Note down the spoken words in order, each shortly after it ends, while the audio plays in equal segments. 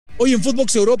Hoy en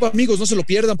Footbox Europa, amigos, no se lo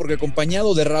pierdan porque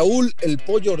acompañado de Raúl El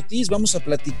Pollo Ortiz vamos a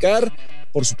platicar,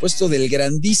 por supuesto, del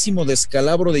grandísimo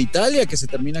descalabro de Italia que se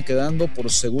termina quedando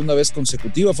por segunda vez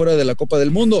consecutiva fuera de la Copa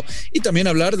del Mundo y también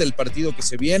hablar del partido que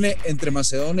se viene entre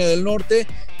Macedonia del Norte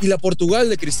y la Portugal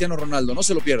de Cristiano Ronaldo. No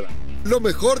se lo pierdan. Lo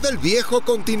mejor del viejo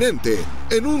continente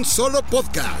en un solo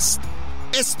podcast.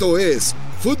 Esto es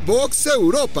Footbox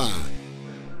Europa.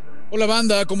 Hola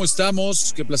banda, ¿cómo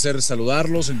estamos? Qué placer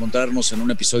saludarlos, encontrarnos en un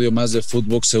episodio más de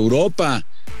Footbox Europa.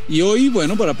 Y hoy,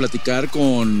 bueno, para platicar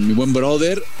con mi buen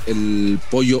brother, el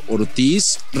Pollo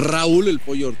Ortiz, Raúl El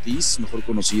Pollo Ortiz, mejor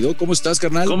conocido. ¿Cómo estás,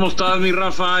 carnal? ¿Cómo estás, mi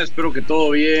Rafa? Espero que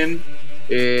todo bien.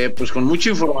 Pues con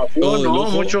mucha información,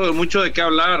 ¿no? Mucho de qué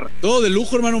hablar. Todo de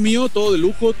lujo, hermano mío, todo de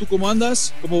lujo. ¿Tú cómo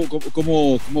andas?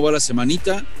 ¿Cómo va la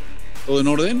semanita? ¿Todo en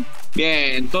orden?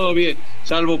 Bien, todo bien.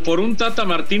 Salvo por un Tata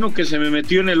Martino que se me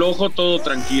metió en el ojo, todo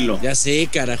tranquilo. Ya sé,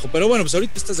 carajo. Pero bueno, pues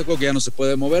ahorita estás de acuerdo que ya no se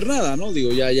puede mover nada, ¿no?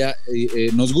 Digo, ya,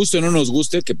 nos guste o no nos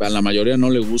guste, que a la mayoría no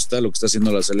le gusta lo que está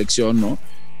haciendo la selección, ¿no?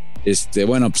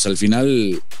 Bueno, pues al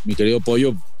final, mi querido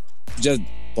Pollo, ya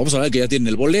vamos a hablar que ya tiene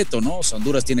el boleto, ¿no? O sea,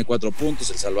 Honduras tiene 4 puntos,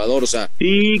 El Salvador, o sea.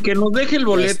 Y que nos deje el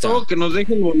boleto,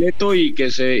 y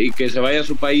que se vaya a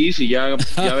su país y ya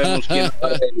vemos quién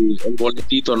paga el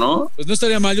boletito, ¿no? Pues no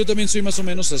estaría mal, yo también soy más o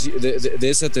menos así, de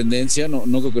esa tendencia, no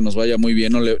creo que nos vaya muy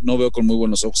bien, no veo con muy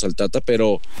buenos ojos al Tata,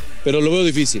 pero lo veo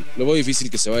difícil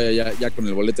que se vaya ya con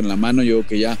el boleto en la mano. Yo creo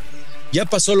que ya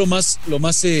pasó lo más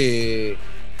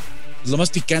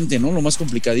picante, ¿no? Lo más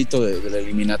complicadito de la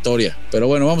eliminatoria. Pero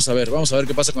bueno, vamos a ver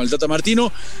qué pasa con el Tata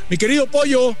Martino. Mi querido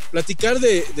Pollo, platicar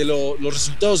de los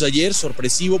resultados de ayer,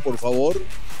 sorpresivo, por favor,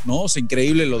 ¿no? Es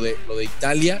increíble lo de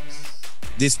Italia.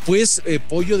 Después,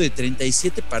 Pollo, de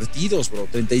 37 partidos, bro.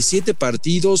 37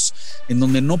 partidos en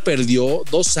donde no perdió,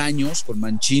 2 años con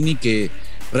Mancini, que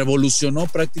revolucionó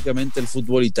prácticamente el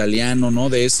fútbol italiano, ¿no?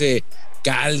 De ese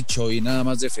calcio y nada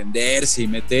más defenderse y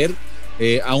meter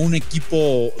a un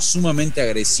equipo sumamente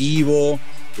agresivo,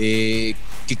 que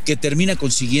termina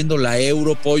consiguiendo la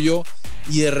Euro, Pollo,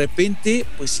 y de repente,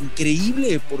 pues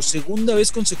increíble, por segunda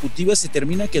vez consecutiva se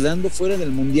termina quedando fuera del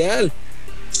Mundial.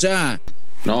 O sea,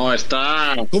 no,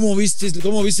 está... ¿Cómo viste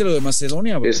lo de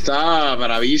Macedonia, bro? Está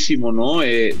bravísimo, ¿no?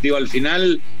 Al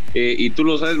final, y tú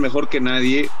lo sabes mejor que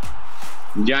nadie,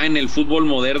 ya en el fútbol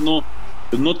moderno,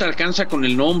 pues no te alcanza con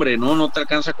el nombre, ¿no? No te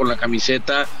alcanza con la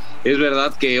camiseta. Es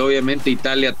verdad que obviamente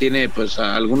Italia tiene pues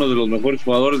a algunos de los mejores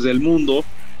jugadores del mundo,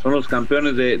 son los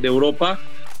campeones de Europa,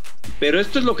 pero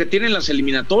esto es lo que tienen las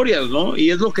eliminatorias, ¿no?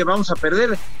 Y es lo que vamos a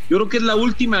perder. Yo creo que es la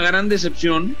última gran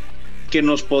decepción que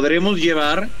nos podremos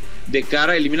llevar de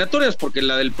cara a eliminatorias, porque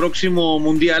la del próximo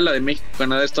Mundial, la de México,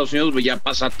 Canadá, Estados Unidos, pues ya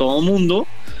pasa a todo mundo,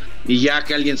 y ya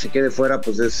que alguien se quede fuera,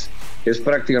 pues es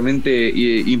prácticamente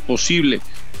imposible.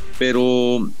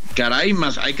 Pero caray,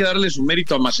 más hay que darle su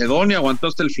mérito a Macedonia, aguantó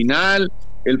hasta el final,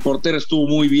 el portero estuvo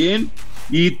muy bien,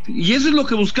 y eso es lo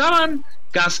que buscaban,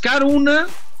 cascar una,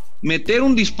 meter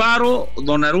un disparo.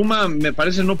 Donnarumma me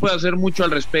parece no puede hacer mucho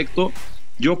al respecto.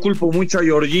 Yo culpo mucho a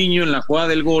Jorginho en la jugada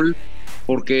del gol,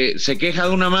 porque se queja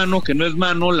de una mano que no es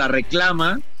mano, la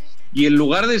reclama, y en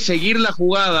lugar de seguir la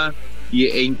jugada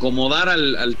e incomodar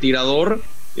al tirador,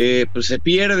 pues se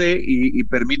pierde y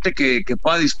permite que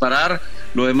pueda disparar.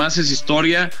 Lo demás es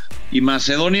historia. Y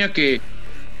Macedonia, que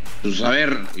pues a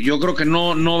ver, yo creo que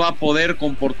no va a poder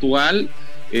con Portugal.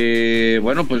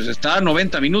 Bueno, pues está a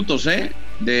 90 minutos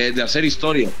de hacer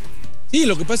historia. Sí,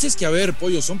 lo que pasa es que, a ver,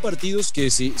 Pollo, son partidos que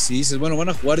si dices, bueno, van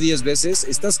a jugar 10 veces,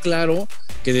 estás claro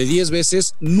que de 10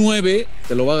 veces, 9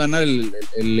 te lo va a ganar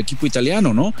el equipo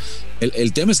italiano, ¿no?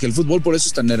 El tema es que el fútbol por eso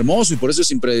es tan hermoso y por eso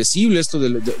es impredecible esto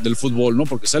del fútbol, ¿no?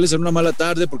 Porque sales en una mala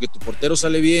tarde, porque tu portero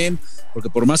sale bien, porque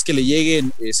por más que le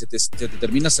lleguen, se te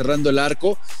termina cerrando el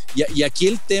arco. Y aquí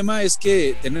el tema es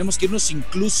que tenemos que irnos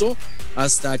incluso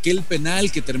hasta aquel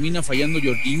penal que termina fallando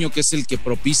Jorginho, que es el que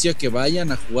propicia que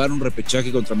vayan a jugar un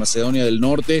repechaje contra Macedonia del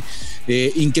Norte.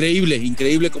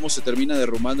 Increíble cómo se termina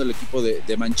derrumbando el equipo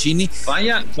de Mancini.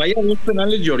 Falla 2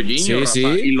 penales Jorginho, sí,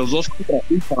 Rafa, sí. Y los 2 contra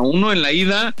FIFA, uno en la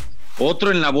ida,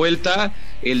 otro en la vuelta.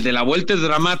 El de la vuelta es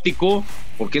dramático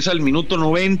porque es al minuto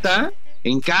 90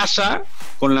 en casa,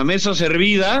 con la mesa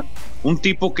servida, un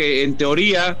tipo que en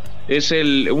teoría es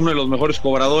uno de los mejores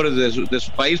cobradores de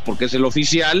su país porque es el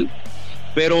oficial,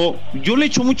 pero yo le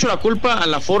echo mucho la culpa a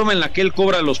la forma en la que él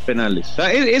cobra los penales. O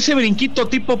sea, ese brinquito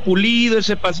tipo Pulido,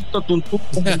 ese pasito tuntú.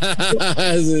 Sí.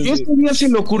 Ese día se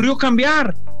le ocurrió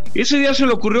cambiar. Ese día se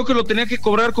le ocurrió que lo tenía que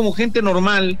cobrar como gente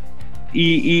normal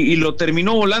y lo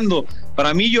terminó volando.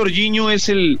 Para mí, Jorginho es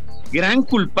el gran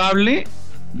culpable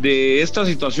de esta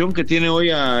situación que tiene hoy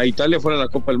a Italia fuera de la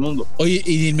Copa del Mundo. Oye,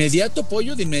 y de inmediato,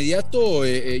 Pollo,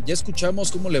 ya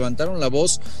escuchamos cómo levantaron la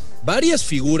voz varias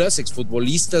figuras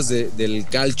exfutbolistas del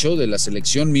calcio, de la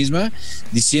selección misma,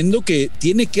 diciendo que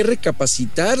tiene que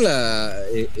recapacitar la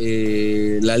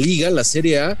Liga, la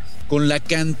Serie A, con la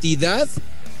cantidad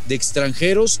de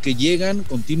extranjeros que llegan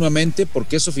continuamente,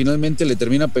 porque eso finalmente le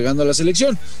termina pegando a la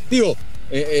selección. Digo,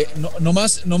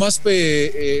 nomás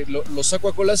lo saco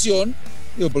a colación,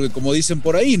 digo, porque como dicen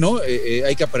por ahí, ¿no?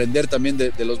 Hay que aprender también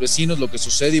de los vecinos lo que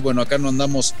sucede, y bueno, acá no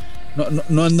andamos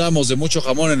de mucho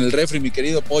jamón en el refri, mi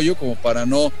querido Pollo, como para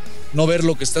no ver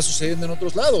lo que está sucediendo en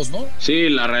otros lados, ¿no? Sí,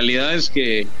 la realidad es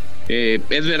que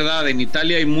es verdad, en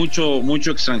Italia hay mucho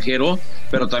extranjero,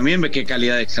 pero también ve qué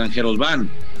calidad de extranjeros van.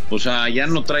 O sea, ya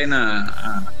no traen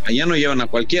allá no llevan a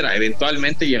cualquiera,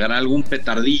 eventualmente llegará algún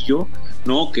petardillo,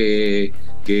 ¿no? Que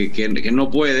no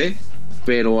puede,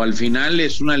 pero al final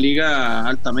es una liga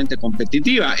altamente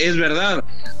competitiva. Es verdad,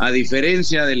 a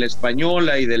diferencia de la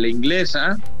española y de la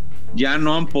inglesa, ya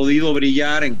no han podido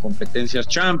brillar en competencias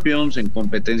Champions, en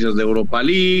competencias de Europa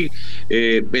League.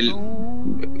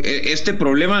 Este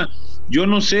problema, yo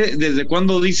no sé desde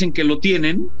cuándo dicen que lo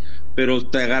tienen, pero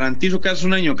te garantizo que hace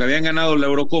un año que habían ganado la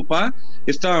Eurocopa,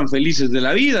 estaban felices de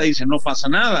la vida, dicen, no pasa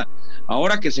nada.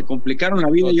 Ahora que se complicaron la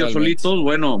vida ellos solitos,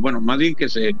 bueno, más bien que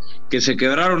se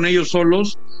quebraron ellos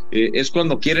solos, es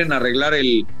cuando quieren arreglar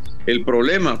el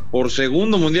problema. Por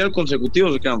segundo mundial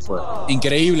consecutivo se quedan fuera.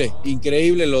 Increíble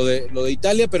lo de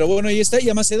Italia, pero bueno, ahí está. Y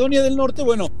a Macedonia del Norte,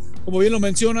 bueno, como bien lo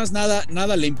mencionas,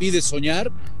 nada le impide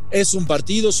soñar. Es un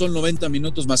partido, son 90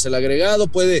 minutos más el agregado,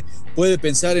 puede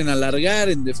pensar en alargar,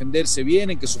 en defenderse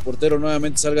bien, en que su portero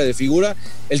nuevamente salga de figura.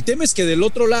 El tema es que del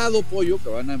otro lado, Pollo, que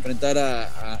van a enfrentar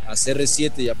a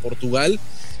CR7 y a Portugal,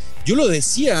 yo lo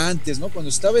decía antes, ¿no? Cuando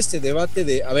estaba este debate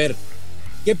de, a ver,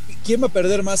 ¿quién va a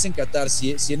perder más en Qatar?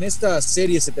 Si en esta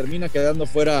serie se termina quedando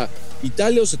fuera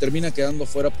Italia o se termina quedando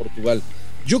fuera Portugal.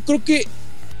 Yo creo que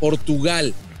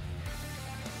Portugal,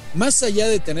 más allá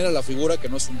de tener a la figura, que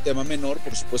no es un tema menor,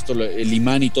 por supuesto, el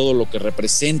imán y todo lo que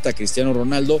representa Cristiano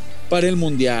Ronaldo para el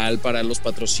Mundial, para los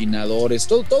patrocinadores,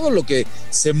 todo lo que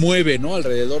se mueve, ¿no?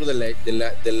 Alrededor de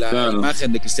la claro,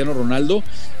 imagen de Cristiano Ronaldo,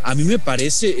 a mí me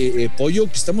parece, Pollo,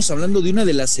 que estamos hablando de una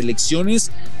de las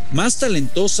selecciones más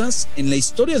talentosas en la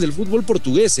historia del fútbol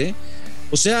portugués, ¿eh?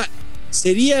 O sea,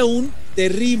 sería un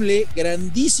terrible,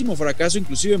 grandísimo fracaso,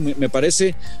 inclusive me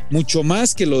parece mucho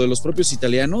más que lo de los propios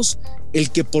italianos,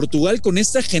 el que Portugal, con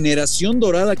esta generación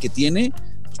dorada que tiene,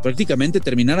 pues prácticamente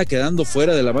terminara quedando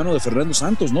fuera de la mano de Fernando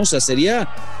Santos, ¿no? O sea, sería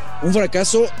un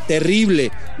fracaso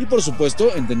terrible, y por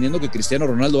supuesto entendiendo que Cristiano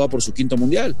Ronaldo va por su quinto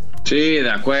mundial. Sí,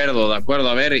 de acuerdo,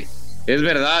 a ver, es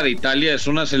verdad, Italia es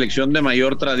una selección de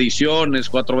mayor tradición, es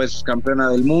 4 veces campeona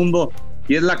del mundo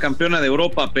y es la campeona de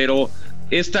Europa, pero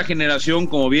esta generación,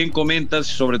 como bien comentas,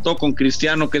 sobre todo con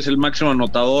Cristiano, que es el máximo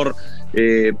anotador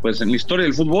pues en la historia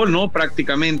del fútbol, ¿no?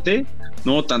 Prácticamente,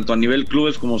 ¿no? Tanto a nivel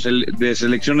clubes como de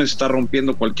selecciones está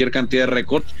rompiendo cualquier cantidad de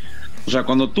récords. O sea,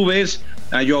 cuando tú ves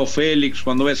a Joao Félix,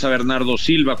 cuando ves a Bernardo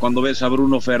Silva, cuando ves a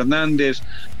Bruno Fernández,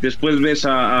 después ves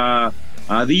a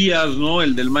Díaz, ¿no?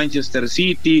 El del Manchester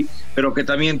City, pero que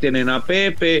también tienen a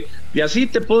Pepe, y así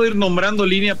te puedo ir nombrando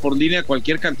línea por línea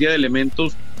cualquier cantidad de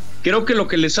elementos. Creo que lo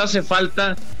que les hace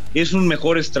falta es un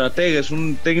mejor estratega, es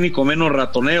un técnico menos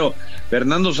ratonero.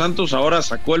 Fernando Santos ahora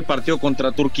sacó el partido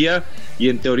contra Turquía y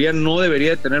en teoría no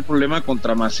debería de tener problema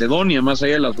contra Macedonia, más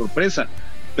allá de la sorpresa.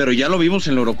 Pero ya lo vimos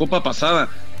en la Eurocopa pasada,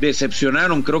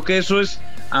 decepcionaron. Creo que eso es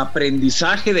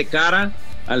aprendizaje de cara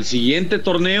al siguiente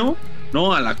torneo,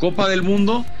 ¿no? A la Copa del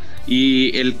Mundo,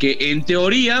 y el que en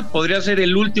teoría podría ser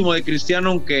el último de Cristiano,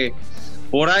 aunque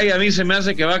por ahí a mí se me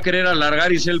hace que va a querer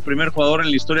alargar y ser el primer jugador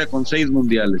en la historia con 6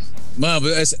 mundiales. Bueno,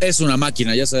 es una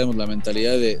máquina, ya sabemos la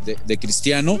mentalidad de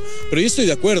Cristiano, pero yo estoy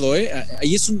de acuerdo, ¿eh?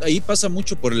 Ahí pasa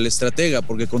mucho por el estratega,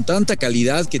 porque con tanta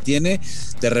calidad que tiene,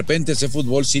 de repente ese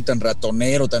fútbol sí tan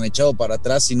ratonero, tan echado para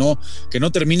atrás, sino que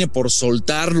no termine por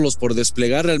soltarlos, por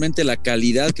desplegar realmente la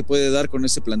calidad que puede dar con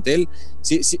ese plantel,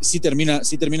 sí termina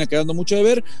quedando mucho de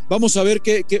ver. Vamos a ver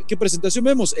qué presentación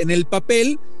vemos. En el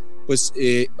papel, pues,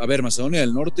 a ver, Macedonia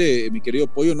del Norte, mi querido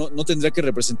Pollo, no tendría que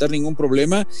representar ningún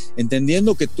problema,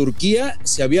 entendiendo que Turquía,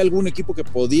 si había algún equipo que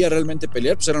podía realmente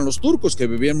pelear, pues eran los turcos, que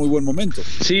vivían muy buen momento.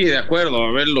 Sí, de acuerdo.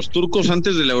 A ver, los turcos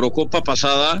antes de la Eurocopa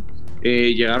pasada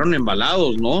llegaron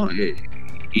embalados, ¿no?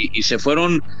 Y se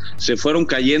fueron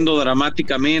cayendo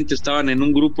dramáticamente, estaban en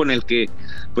un grupo en el que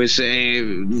pues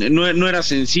no era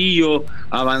sencillo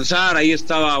avanzar. Ahí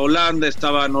estaba Holanda,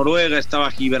 estaba Noruega,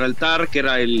 estaba Gibraltar, que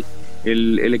era el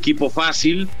equipo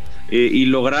fácil, y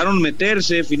lograron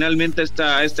meterse finalmente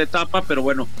a esta etapa, pero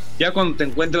bueno, ya cuando te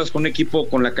encuentras con un equipo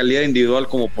con la calidad individual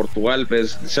como Portugal,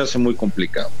 pues se hace muy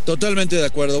complicado. Totalmente de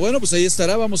acuerdo. Bueno, pues ahí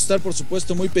estará, vamos a estar por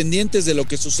supuesto muy pendientes de lo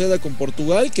que suceda con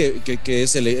Portugal, que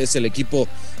es el equipo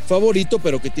favorito,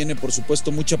 pero que tiene por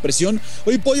supuesto mucha presión.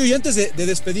 Oye, Pollo, y antes de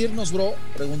despedirnos, bro,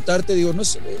 preguntarte, digo, no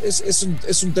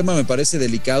es un tema me parece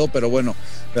delicado, pero bueno,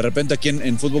 de repente aquí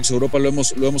en Footbox Europa lo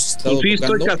hemos estado pues sí,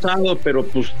 tocando. Estoy casado, pero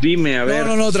pues dime, a ver.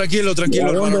 No, tranquilo,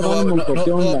 hermano,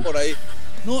 no va por ahí.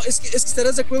 No, es que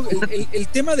estarás de acuerdo, el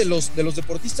tema de los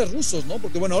deportistas rusos, ¿no?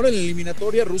 Porque bueno, ahora en la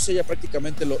eliminatoria Rusia ya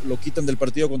prácticamente lo quitan del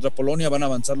partido contra Polonia, van a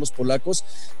avanzar los polacos,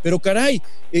 pero caray,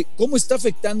 ¿cómo está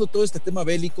afectando todo este tema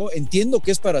bélico? Entiendo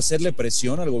que es para hacerle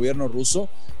presión al gobierno ruso,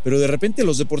 pero de repente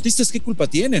los deportistas, ¿qué culpa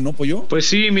tienen, no, Pollo? Pues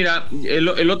sí, mira,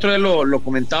 el otro día lo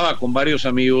comentaba con varios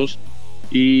amigos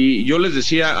y yo les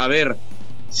decía, a ver,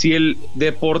 si el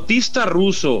deportista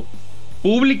ruso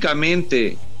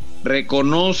públicamente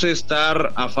reconoce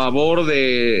estar a favor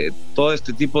de todo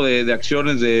este tipo de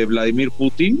acciones de Vladimir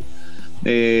Putin,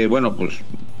 bueno, pues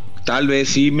tal vez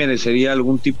sí merecería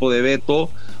algún tipo de veto,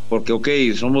 porque ok,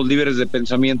 somos libres de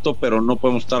pensamiento, pero no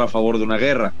podemos estar a favor de una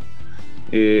guerra.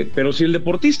 Pero si el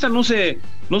deportista no se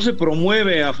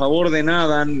promueve a favor de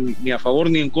nada, ni a favor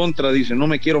ni en contra, dice no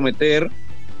me quiero meter,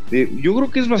 yo creo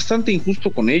que es bastante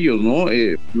injusto con ellos, ¿no?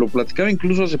 Lo platicaba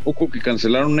incluso hace poco que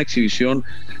cancelaron una exhibición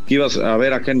que ibas a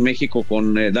ver acá en México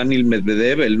con Daniil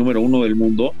Medvedev, el número 1 del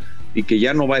mundo, y que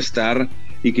ya no va a estar,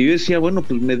 y que yo decía, bueno,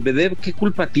 pues Medvedev, ¿qué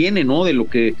culpa tiene, no? De lo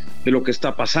que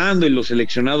está pasando, y los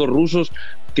seleccionados rusos,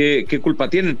 ¿qué culpa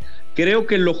tienen? Creo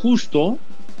que lo justo,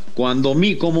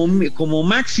 como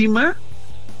máxima,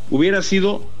 hubiera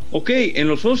sido, ok, en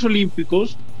los Juegos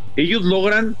Olímpicos, ellos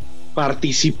logran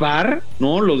participar,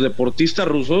 ¿no? Los deportistas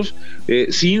rusos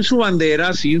sin su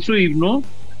bandera, sin su himno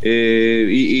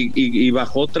y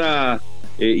bajo otra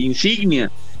insignia.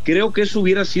 Creo que eso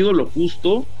hubiera sido lo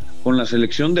justo con la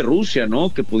selección de Rusia,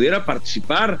 ¿no? Que pudiera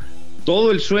participar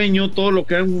todo el sueño, todo lo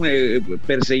que han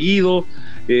perseguido,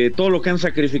 todo lo que han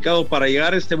sacrificado para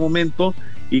llegar a este momento,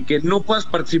 y que no puedas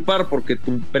participar porque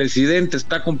tu presidente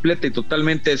está completo y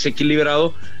totalmente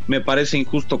desequilibrado, me parece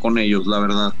injusto con ellos, la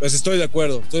verdad. Pues estoy de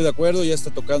acuerdo, ya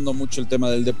está tocando mucho el tema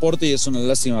del deporte y es una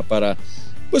lástima para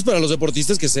los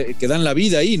deportistas que dan la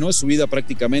vida ahí, ¿no? Es su vida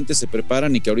prácticamente, se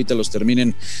preparan y que ahorita los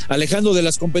terminen alejando de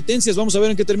las competencias. Vamos a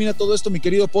ver en qué termina todo esto, mi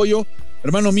querido Pollo.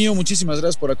 Hermano mío, muchísimas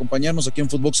gracias por acompañarnos aquí en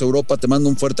Footbox Europa. Te mando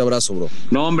un fuerte abrazo, bro.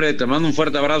 No, hombre, te mando un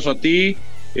fuerte abrazo a ti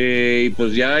y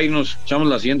pues ya ahí nos echamos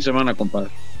la siguiente semana, compadre.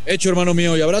 Hecho, hermano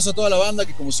mío, y abrazo a toda la banda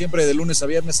que como siempre de lunes a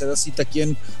viernes se da cita aquí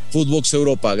en Footbox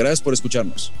Europa. Gracias por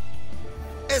escucharnos.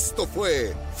 Esto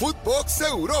fue Footbox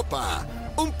Europa,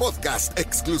 un podcast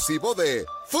exclusivo de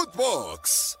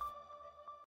Footbox.